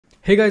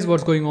Hey guys,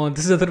 what's going on?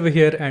 This is Atharva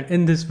here, and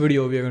in this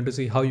video we are going to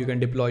see how you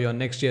can deploy your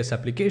Next.js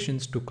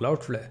applications to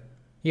Cloudflare.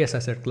 Yes, I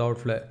said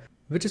Cloudflare,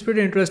 which is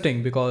pretty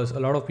interesting because a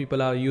lot of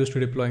people are used to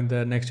deploying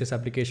their Next.js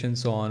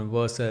applications on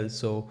Vercel.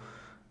 So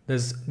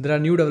there are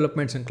new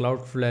developments in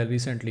Cloudflare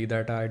recently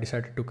that I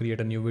decided to create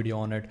a new video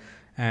on it.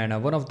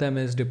 And one of them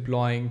is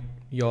deploying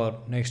your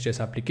Next.js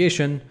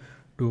application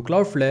to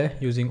Cloudflare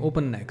using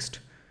OpenNext.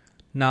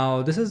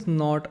 Now, this is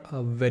not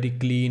a very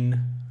clean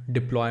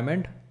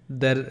deployment.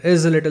 There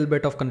is a little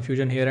bit of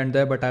confusion here and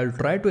there, but I'll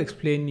try to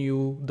explain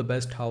you the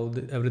best how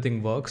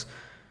everything works.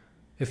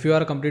 If you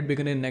are a complete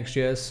beginner in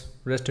Next.js,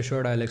 rest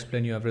assured I'll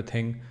explain you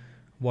everything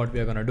what we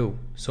are gonna do.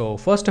 So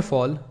first of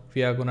all,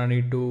 we are gonna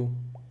need to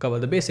cover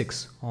the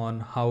basics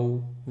on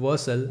how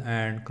Vercel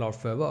and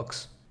Cloudflare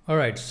works.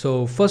 Alright,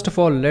 so first of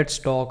all, let's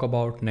talk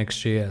about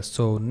Next.js.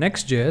 So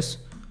Next.js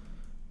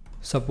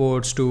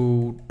supports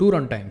two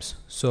runtimes.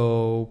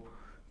 So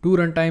two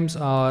runtimes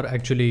are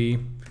actually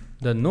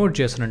the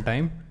Node.js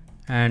runtime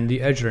and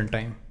the Edge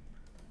runtime.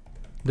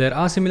 There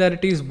are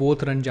similarities,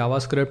 both run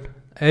JavaScript.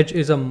 Edge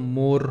is a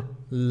more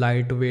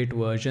lightweight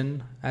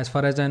version as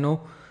far as I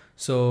know.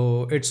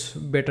 So it's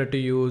better to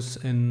use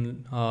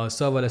in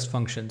serverless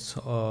functions.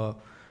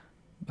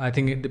 I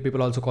think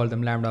people also call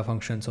them Lambda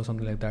functions or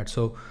something like that.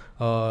 So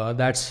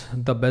that's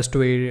the best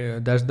way,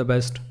 that's the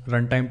best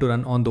runtime to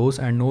run on those,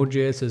 and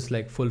Node.js is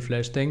like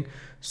full-fledged thing.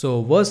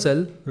 So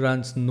Vercel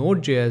runs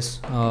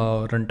Node.js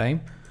runtime.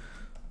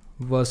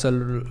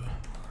 Vercel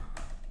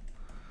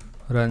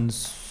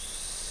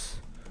runs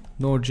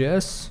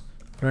Node.js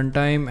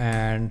runtime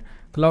and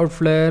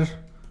Cloudflare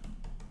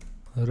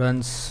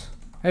runs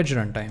Edge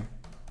runtime.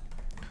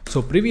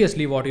 So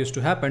previously what used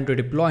to happen to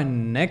deploy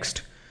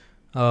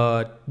Next.js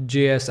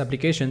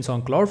applications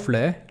on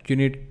Cloudflare, you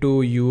need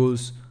to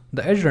use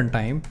the Edge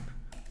runtime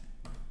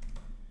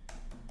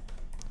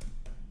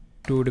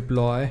to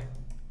deploy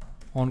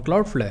on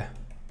Cloudflare.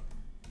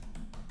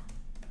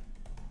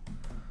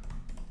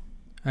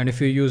 And if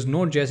you use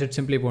Node.js, it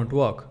simply won't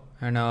work.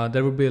 And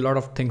there would be a lot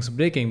of things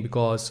breaking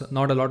because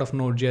not a lot of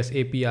Node.js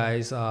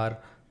APIs are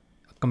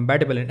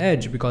compatible in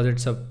Edge because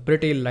it's a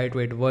pretty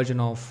lightweight version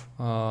of,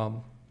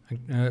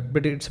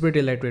 it's a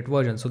pretty lightweight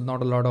version. So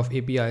not a lot of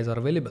APIs are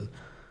available.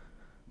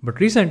 But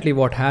recently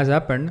what has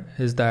happened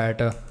is that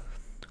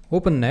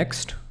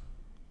OpenNext,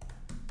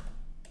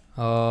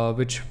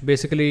 which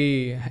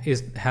basically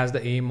has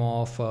the aim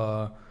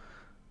of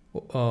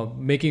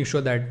making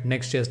sure that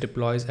Next.js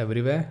deploys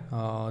everywhere.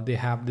 They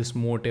have this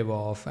motive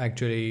of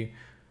actually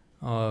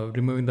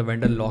removing the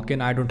vendor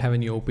lock-in. I don't have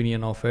any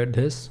opinion of it.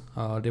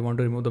 They want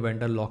to remove the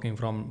vendor lock-in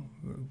from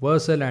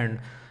Vercel and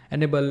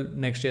enable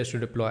Next.js to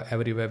deploy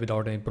everywhere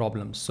without any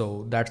problems.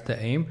 So that's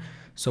the aim.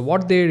 So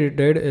what they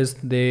did is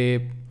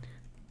they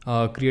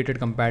created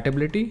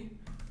compatibility.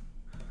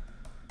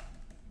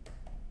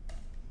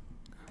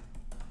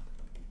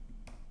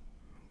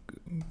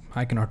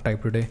 I cannot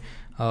type today.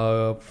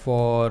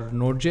 For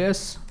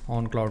Node.js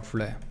on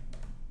Cloudflare.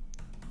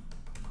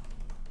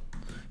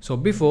 So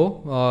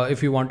before,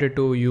 if you wanted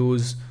to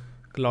use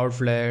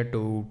Cloudflare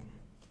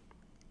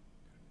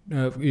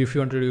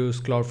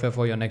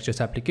for your Next.js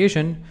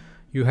application,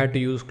 you had to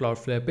use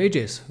Cloudflare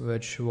Pages,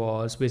 which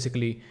was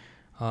basically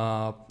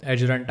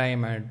Edge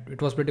runtime, and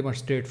it was pretty much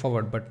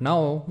straightforward. But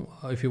now,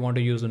 if you want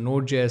to use the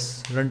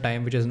Node.js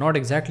runtime, which is not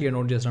exactly a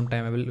Node.js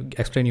runtime, I will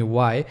explain you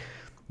why.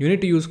 You need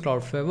to use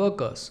Cloudflare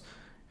workers.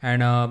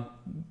 And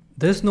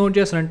this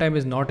Node.js runtime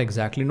is not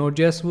exactly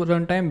Node.js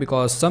runtime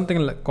because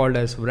something called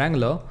as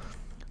Wrangler,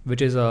 which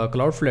is a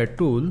Cloudflare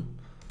tool,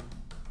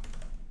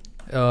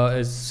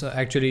 is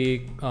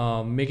actually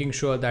making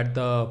sure that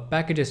the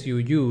packages you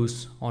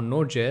use on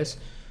Node.js,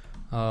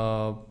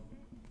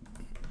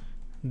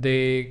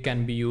 they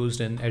can be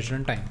used in Edge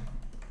runtime.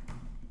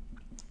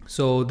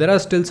 So there are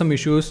still some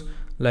issues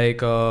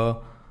like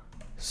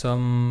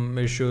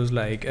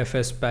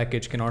FS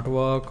package cannot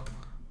work,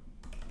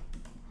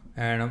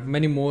 and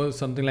many more,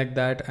 something like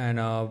that. And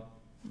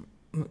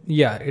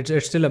yeah,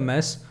 it's still a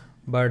mess,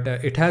 but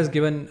it has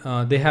given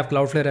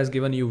Cloudflare has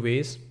given you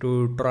ways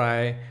to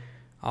try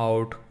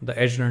out the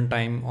Edge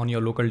runtime on your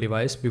local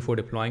device before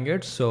deploying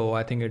it. So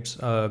I think it's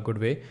a good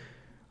way.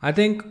 I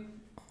think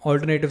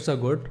alternatives are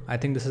good. I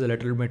think this is a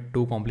little bit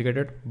too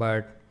complicated,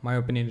 but my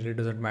opinion, it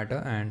doesn't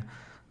matter. And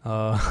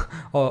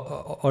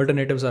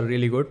alternatives are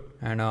really good,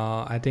 and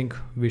I think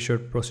we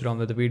should proceed on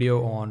with the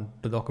video on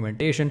the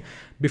documentation.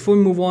 Before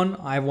we move on,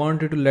 I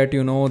wanted to let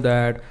you know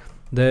that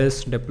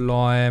this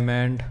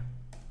deployment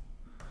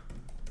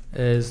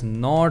is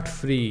not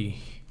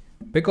free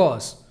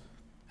because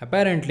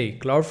apparently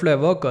Cloudflare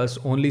workers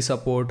only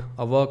support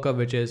a worker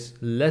which is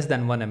less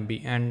than 1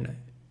 MB, and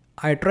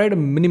I tried a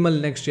minimal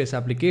Next.js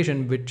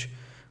application which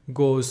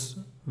goes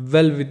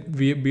well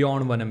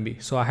beyond 1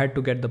 MB. So I had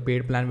to get the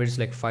paid plan, which is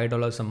like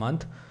 $5 a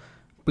month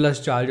plus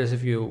charges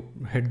if you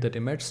hit the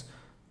limits.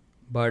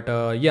 But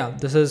yeah,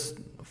 this is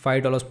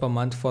 $5 per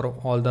month for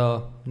all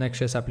the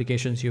Next.js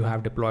applications you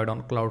have deployed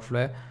on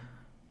Cloudflare,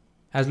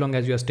 as long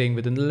as you are staying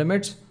within the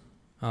limits.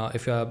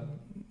 If you are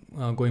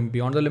going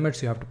beyond the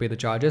limits, you have to pay the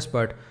charges,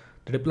 but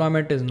the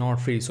deployment is not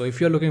free. So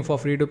if you're looking for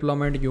free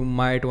deployment, you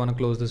might want to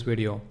close this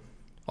video.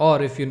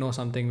 Or if you know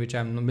something which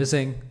I'm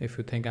missing, if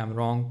you think I'm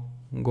wrong,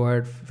 go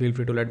ahead, feel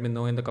free to let me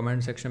know in the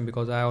comment section,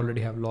 because I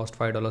already have lost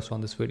 $5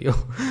 on this video.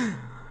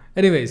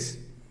 Anyways,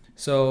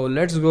 so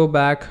let's go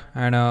back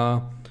and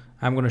I'm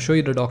going to show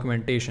you the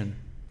documentation.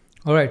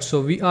 Alright,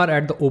 so we are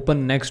at the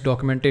OpenNext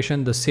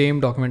documentation. The same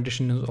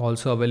documentation is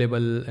also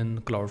available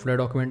in Cloudflare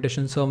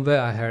documentation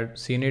somewhere. I had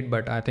seen it,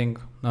 but I think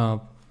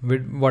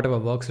with whatever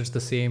works, it's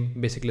the same,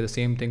 basically the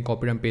same thing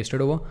copied and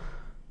pasted over.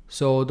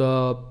 So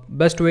the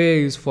best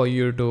way is for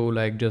you to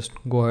like just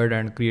go ahead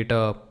and create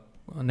a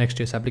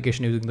Next.js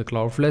application using the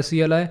Cloudflare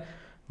CLI.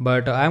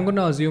 But I'm going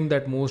to assume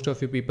that most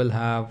of you people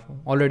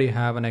already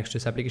have a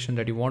Next.js application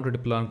that you want to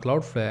deploy on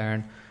Cloudflare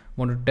and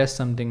want to test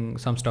some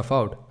stuff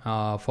out.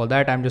 For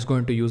that, I'm just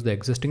going to use the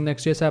existing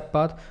Next.js app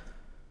path.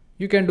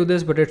 You can do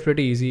this, but it's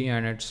pretty easy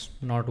and it's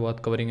not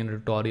worth covering in a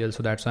tutorial.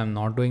 So that's why I'm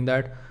not doing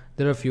that.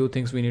 There are a few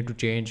things we need to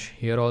change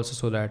here also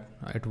so that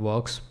it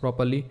works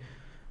properly.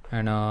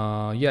 And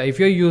yeah, if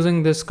you're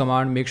using this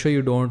command, make sure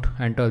you don't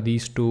enter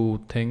these two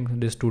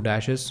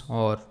dashes,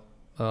 or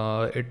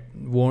it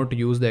won't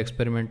use the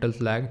experimental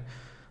flag.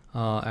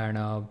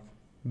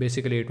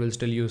 Basically it will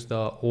still use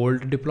the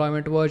old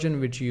deployment version,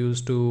 which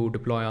used to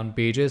deploy on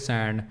Pages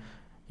and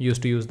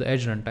used to use the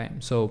Edge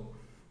Runtime. So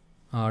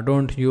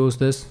don't use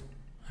this.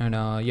 And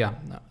yeah,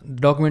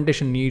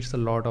 documentation needs a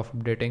lot of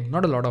updating,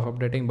 not a lot of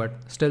updating, but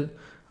still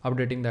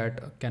updating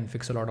that can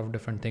fix a lot of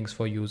different things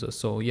for users.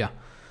 So yeah,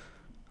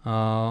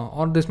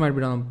 or this might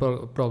be done on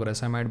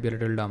progress. I might be a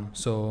little dumb.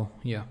 So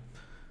yeah,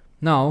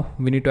 now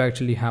we need to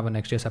actually have a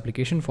Next.js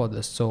application for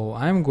this. So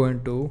I'm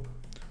going to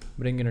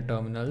bring in a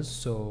terminal.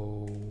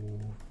 So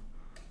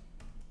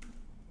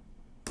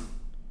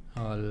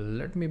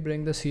let me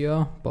bring this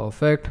here.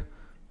 Perfect.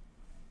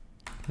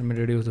 Let me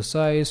reduce the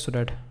size so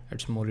that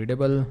it's more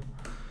readable.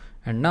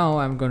 And now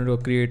I'm going to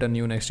create a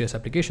new Next.js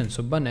application.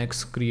 So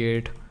bunx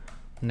create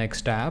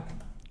next app,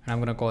 and I'm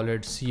going to call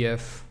it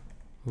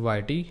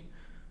cfyt.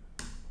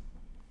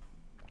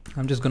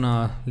 I'm just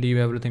gonna leave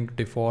everything to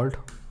default,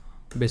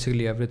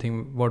 basically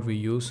everything what we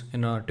use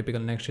in a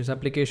typical Next.js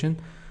application.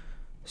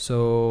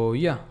 So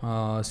yeah,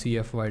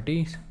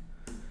 cfyt,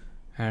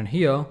 and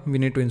here we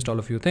need to install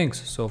a few things.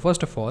 So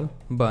first of all,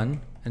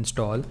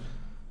 install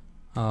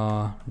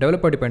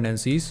developer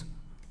dependencies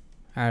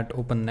at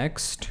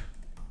OpenNext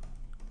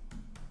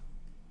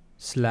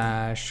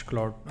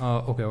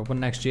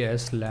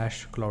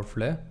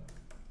 /OpenNextJS/Cloudflare,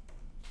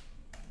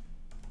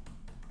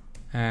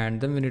 and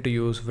then we need to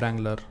use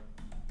Wrangler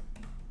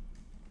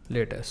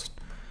latest.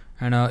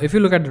 And if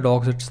you look at the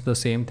docs, it's the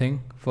same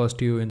thing.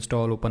 First you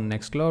install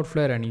OpenNext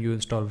Cloudflare and you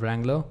install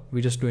Wrangler.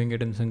 We're just doing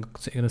it in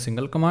a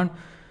single command,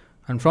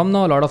 and from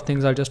now a lot of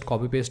things are just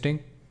copy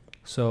pasting.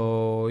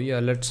 So yeah,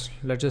 let's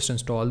just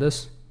install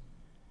this,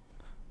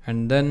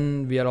 and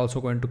then we are also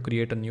going to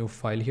create a new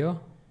file here.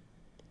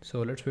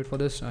 So let's wait for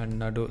this, and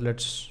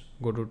let's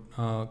go to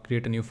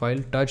create a new file,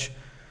 touch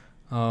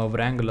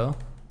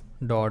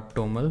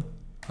wrangler.toml.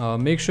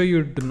 Make sure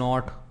you do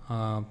not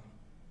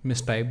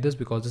mistype this,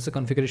 because this is a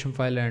configuration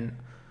file, and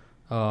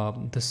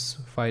this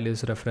file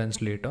is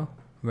referenced later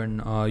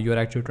when you're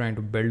actually trying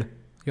to build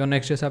your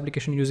Next.js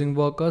application using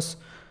workers.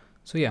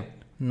 So yeah,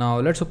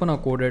 now let's open our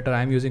code editor.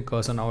 I'm using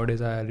Cursor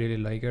nowadays. I really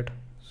like it.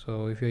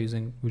 So if you're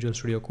using Visual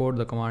Studio Code,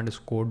 the command is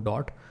code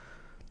dot.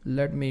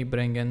 Let me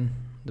bring in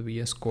the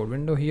VS Code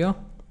window here.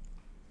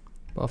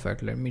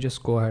 Perfect. Let me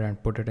just go ahead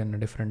and put it in a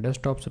different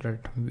desktop so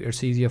that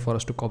it's easier for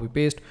us to copy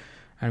paste,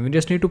 and we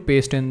just need to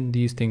paste in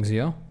these things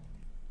here.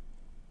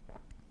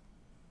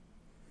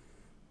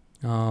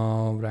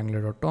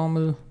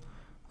 Wrangler.toml.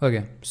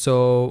 Okay,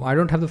 so I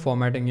don't have the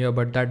formatting here,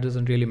 but that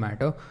doesn't really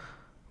matter.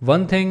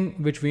 One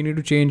thing which we need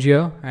to change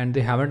here, and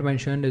they haven't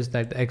mentioned, is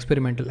that the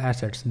experimental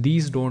assets,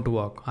 these don't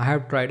work. I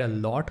have tried a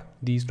lot,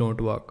 these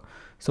don't work.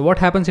 So what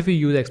happens if you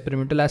use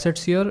experimental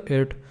assets here?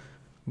 It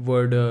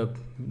would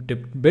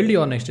build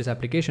your Next.js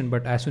application,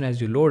 but as soon as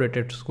you load it,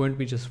 it's going to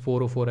be just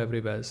 404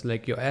 everywhere. It's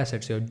like your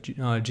assets, your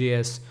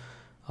JS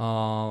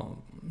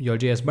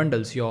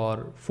bundles,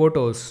 your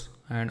photos,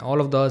 and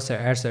all of those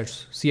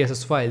assets,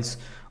 CSS files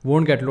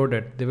won't get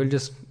loaded. They will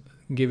just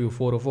give you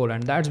 404,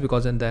 and that's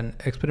because then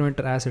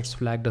experimental assets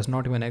flag does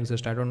not even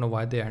exist. I don't know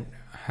why they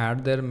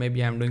had there.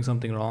 Maybe I'm doing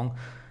something wrong.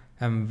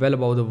 I'm well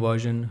above the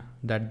version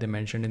that they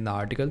mentioned in the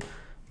article,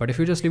 but if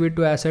you just leave it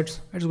to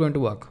assets, it's going to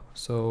work.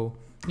 So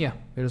yeah,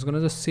 we're just going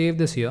to just save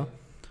this here.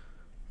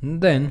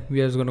 And then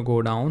we are just going to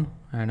go down,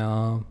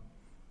 and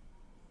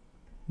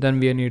then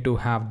we need to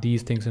have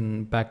these things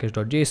in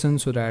package.json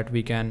so that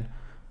we can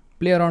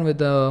play around with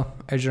the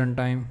Edge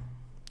Runtime.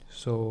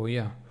 So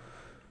yeah,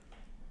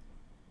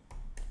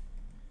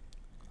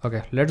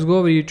 okay, let's go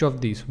over each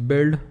of these.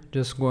 Build,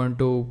 just going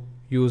to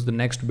use the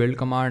next build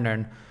command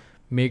and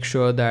make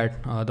sure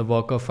that the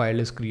worker file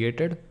is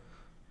created,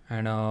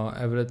 and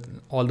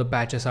all the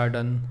patches are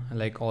done,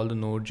 like all the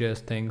Node.js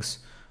things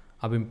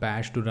have been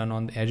patched to run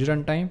on the Edge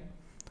Runtime.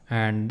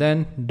 And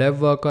then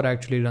dev worker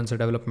actually runs a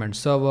development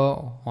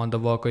server on the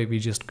worker we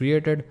just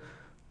created.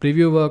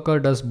 Preview worker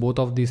does both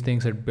of these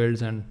things. It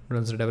builds and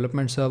runs the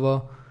development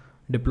server.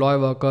 Deploy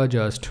worker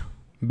just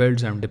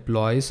builds and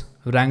deploys.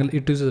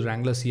 It uses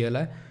Wrangler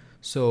CLI.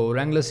 So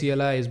Wrangler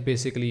CLI is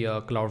basically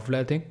a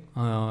Cloudflare thing.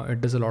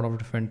 It does a lot of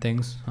different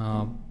things.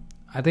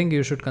 I think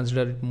you should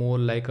consider it more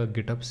like a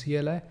GitHub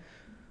CLI.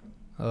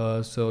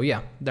 So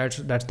yeah, that's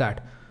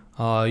that.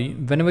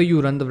 Whenever you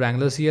run the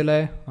Wrangler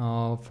CLI,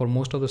 for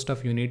most of the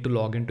stuff you need to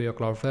log into your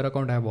Cloudflare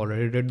account. I have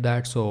already did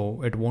that,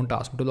 so it won't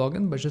ask me to log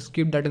in, but just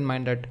keep that in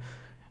mind that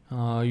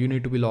you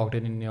need to be logged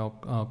in your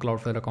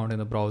Cloudflare account in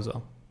the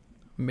browser.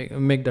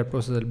 Make that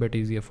process a little bit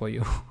easier for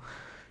you.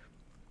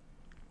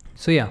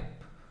 So yeah,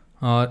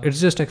 it's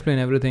just explain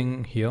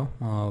everything here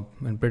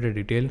in pretty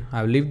detail.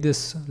 I'll leave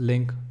this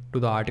link to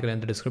the article in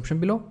the description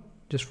below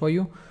just for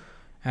you.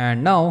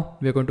 And now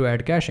we're going to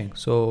add caching.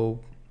 So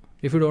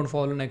if you don't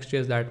follow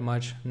Next.js that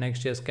much,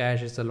 Next.js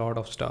cache is a lot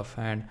of stuff.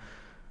 And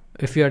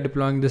if you are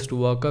deploying this to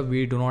Worker,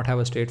 we do not have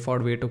a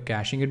straightforward way to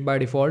caching it by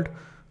default.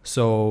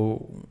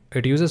 So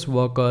it uses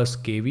Worker's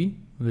KV,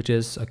 which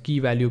is a key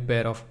value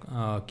pair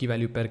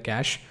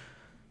cache.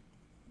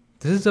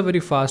 This is a very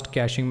fast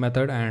caching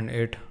method,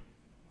 and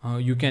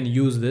you can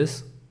use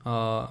this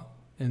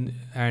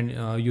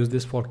use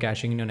this for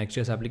caching in your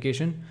Next.js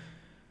application.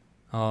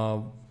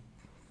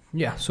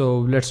 Yeah, so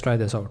let's try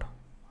this out.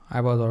 I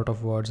was out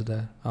of words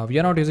there. We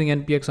are not using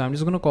npx, so I'm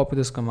just going to copy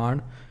this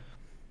command.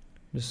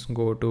 Just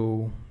go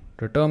to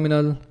the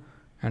terminal,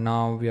 and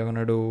now we are going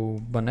to do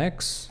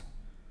bunx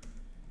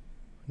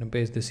and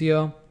paste this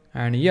here.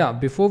 And yeah,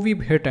 before we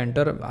hit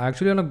enter, I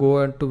actually want to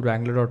go into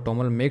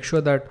wrangler.toml, make sure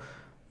that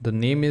the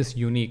name is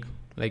unique.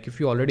 Like if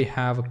you already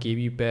have a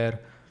KV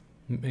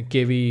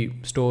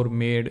store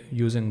made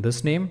using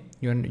this name,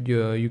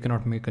 you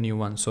cannot make a new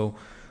one. So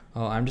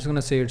I'm just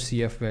gonna say it's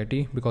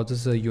CFYT because this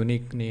is a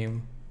unique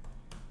name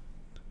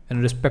in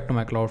respect to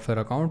my Cloudflare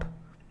account.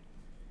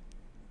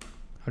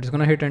 I'm just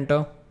gonna hit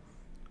enter,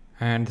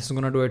 and this is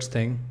gonna do its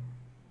thing,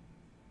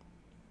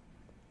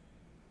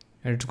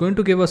 and it's going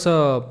to give us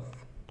a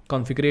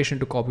configuration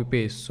to copy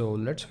paste. So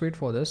let's wait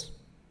for this.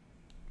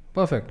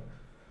 Perfect.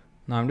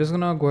 Now I'm just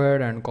gonna go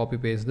ahead and copy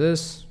paste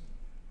this.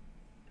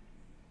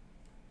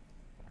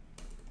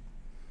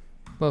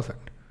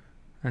 Perfect.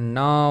 And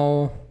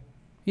now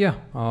yeah,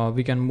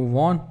 we can move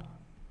on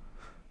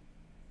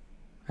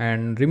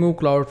and remove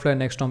Cloudflare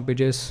Next on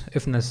Pages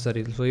if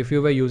necessary. So if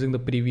you were using the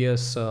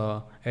previous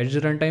Edge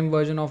Runtime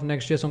version of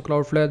Next.js on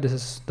Cloudflare, this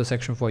is the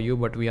section for you,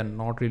 but we are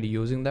not really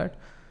using that.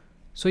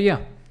 So yeah,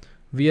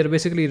 we are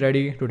basically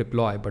ready to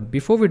deploy. But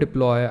before we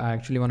deploy, I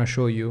actually want to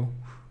show you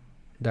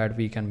that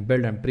we can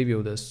build and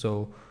preview this.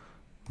 So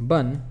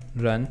run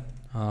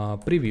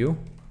preview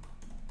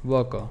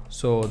worker.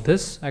 So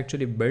this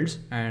actually builds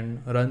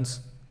and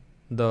runs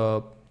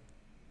the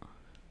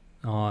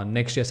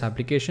Next.js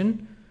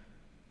application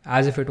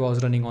as if it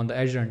was running on the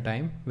Edge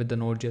Runtime with the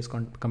Node.js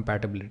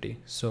compatibility.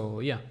 So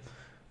yeah,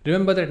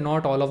 remember that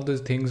not all of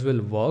these things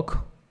will work.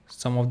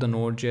 Some of the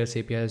Node.js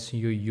APIs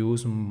you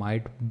use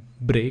might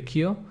break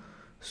here.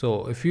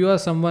 So if you are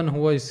someone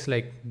who is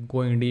like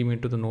going deep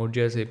into the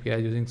Node.js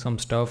API using some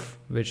stuff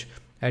which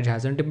Edge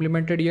hasn't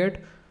implemented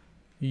yet,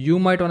 you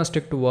might want to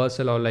stick to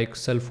Vercel or like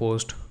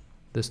self-host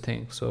this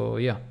thing. So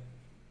yeah,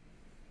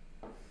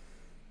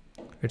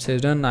 it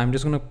says done. I'm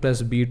just going to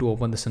press B to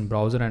open this in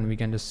browser, and we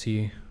can just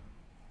see,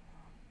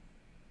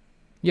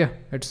 yeah,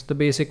 it's the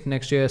basic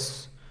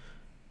Next.js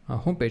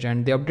homepage,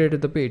 and they updated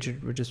the page,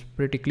 which is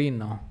pretty clean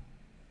now.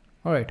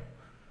 All right,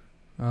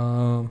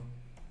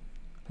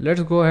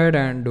 let's go ahead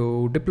and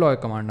do deploy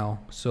command now.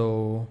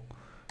 So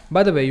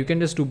by the way, you can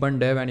just do bun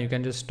dev, and you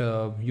can just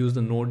use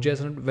the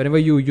Node.js. Whenever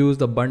you use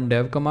the bun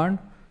dev command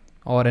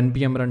or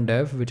npm run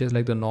dev, which is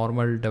like the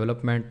normal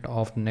development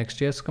of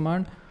Next.js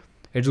command,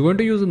 it's going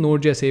to use the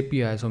Node.js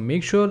API. So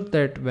make sure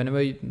that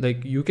whenever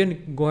you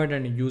can go ahead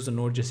and use the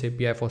Node.js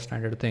API for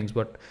standard things,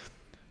 but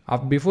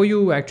before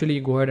you actually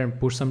go ahead and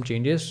push some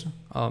changes,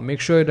 make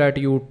sure that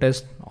you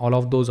test all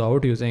of those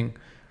out using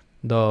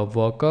the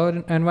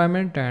worker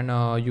environment, and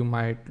you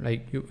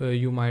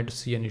might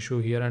see an issue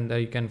here and there.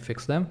 You can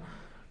fix them.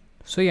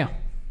 So yeah,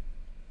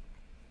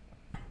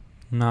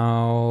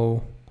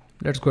 now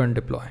let's go and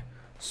deploy.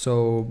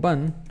 So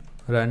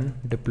run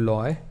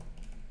deploy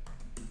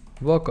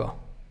worker,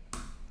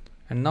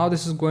 and now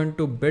this is going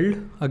to build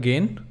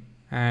again,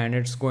 and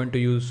it's going to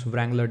use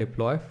Wrangler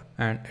deploy,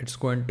 and it's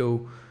going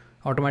to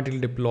automatically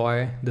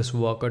deploy this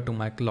worker to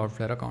my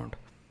Cloudflare account.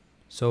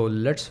 So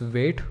let's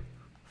wait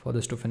for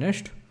this to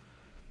finish. It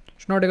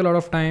should not take a lot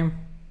of time.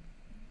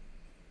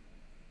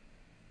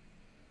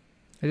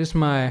 It's just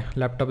my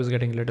laptop is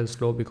getting a little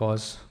slow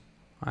because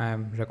I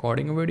am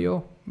recording a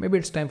video. Maybe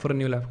it's time for a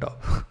new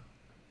laptop.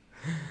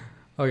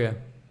 Okay,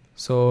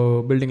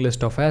 so building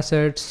list of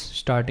assets,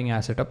 starting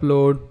asset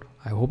upload.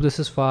 I hope this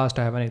is fast.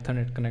 I have an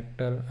Ethernet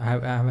connector. I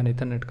have an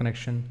Ethernet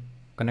connection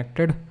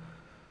connected.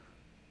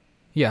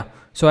 Yeah,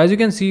 so as you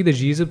can see, the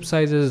gzip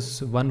size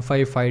is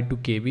 1552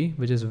 KB,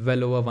 which is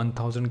well over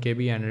 1000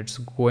 KB, and it's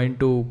going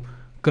to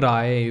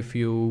cry if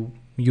you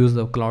use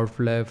the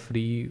Cloudflare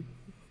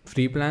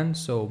free plan.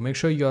 So make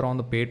sure you're on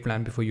the paid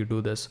plan before you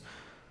do this.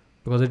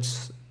 because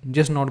it's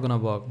just not gonna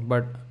work.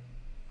 But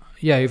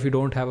yeah, if you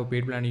don't have a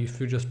paid plan, if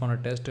you just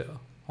want to test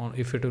on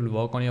if it will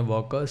work on your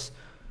workers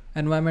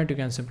environment, you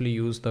can simply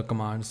use the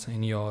commands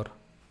in your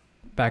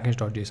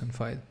package.json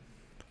file.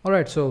 All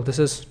right, so this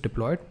is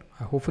deployed.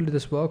 Hopefully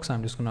this works.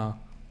 I'm just gonna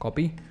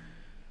copy,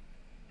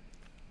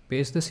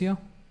 paste this here.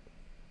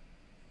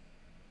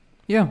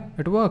 Yeah,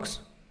 it works.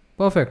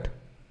 Perfect.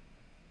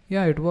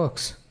 Yeah, it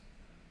works.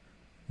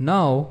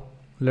 Now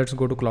let's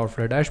go to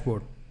Cloudflare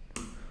dashboard.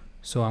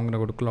 So I'm gonna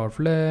go to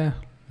Cloudflare,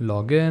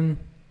 log in.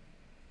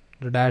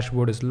 The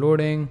dashboard is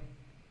loading.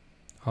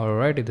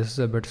 Alrighty, this is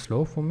a bit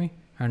slow for me.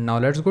 And now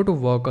let's go to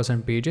workers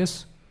and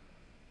pages.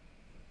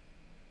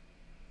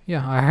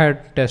 Yeah, I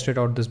had tested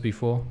out this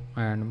before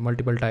and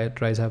multiple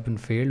tries have been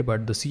failed,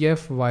 but the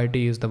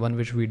CFYT is the one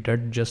which we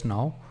did just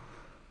now.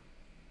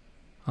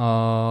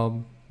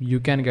 You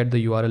can get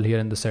the URL here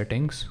in the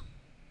settings.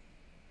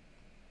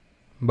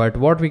 But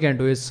what we can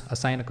do is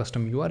assign a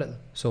custom URL.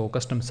 So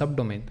custom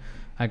subdomain.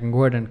 I can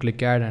go ahead and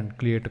click add and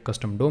create a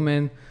custom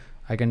domain.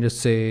 I can just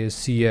say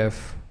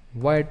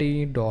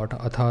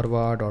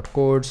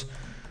cfyt.atharva.codes.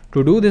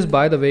 To do this,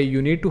 by the way,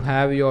 you need to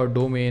have your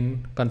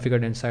domain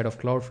configured inside of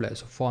Cloudflare.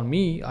 So for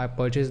me, I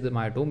purchased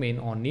my domain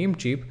on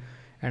Namecheap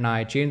and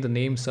I changed the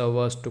name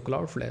servers to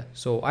Cloudflare.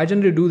 So I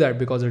generally do that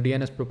because the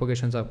DNS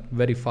propagations are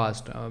very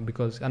fast,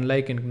 because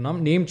unlike in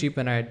Namecheap,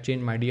 when I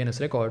change my DNS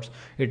records,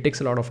 it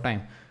takes a lot of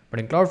time. But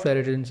in Cloudflare,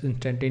 it is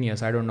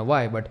instantaneous. I don't know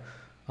why, but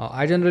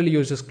I generally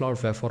use just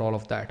Cloudflare for all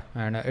of that.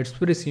 And it's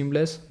pretty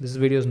seamless. This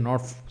video is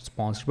not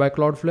sponsored by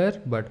Cloudflare,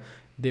 but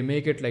they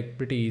make it like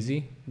pretty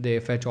easy. They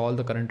fetch all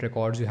the current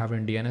records you have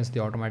in DNS. They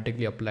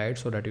automatically apply it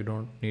so that you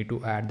don't need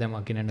to add them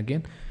again and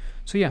again.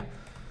 So yeah,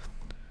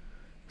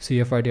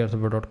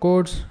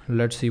 cfyt.codes.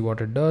 Let's see what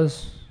it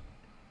does.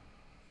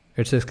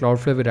 It says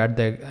Cloudflare will add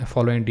the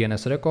following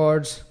DNS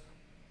records.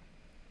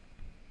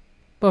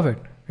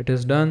 Perfect. It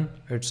is done.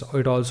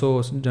 It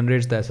also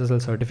generates the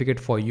SSL certificate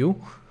for you.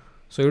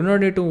 So you don't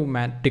need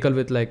to tickle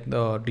with like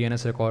the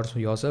DNS records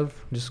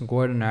yourself. Just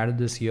go ahead and add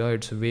this here.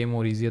 It's way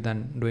more easier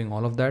than doing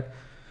all of that.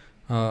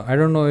 I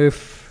don't know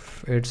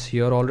if it's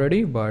here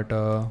already, but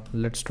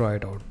let's try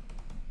it out.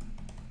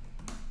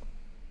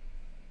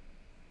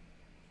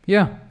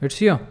 Yeah, it's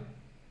here.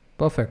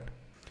 Perfect.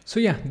 So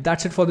yeah,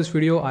 that's it for this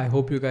video. I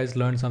hope you guys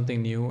learned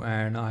something new,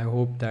 and I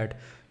hope that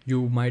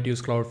you might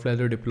use Cloudflare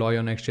to deploy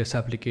your Next.js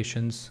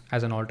applications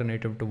as an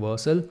alternative to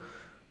Vercel.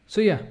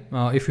 So yeah,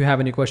 if you have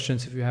any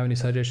questions, if you have any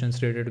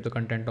suggestions related to the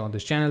content on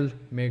this channel,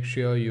 make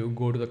sure you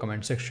go to the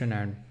comment section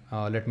and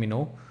let me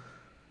know.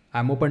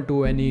 I'm open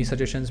to any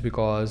suggestions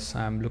because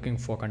I'm looking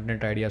for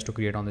content ideas to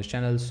create on this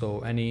channel.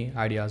 So any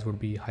ideas would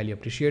be highly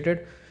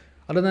appreciated.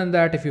 Other than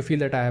that, if you feel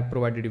that I have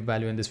provided you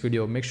value in this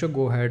video, make sure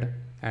go ahead,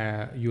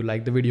 you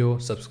like the video,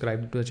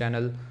 subscribe to the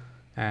channel,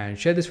 and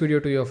share this video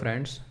to your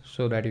friends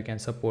so that you can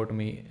support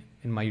me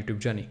in my YouTube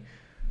journey.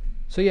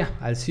 So yeah,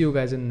 I'll see you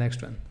guys in the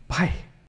next one. Bye.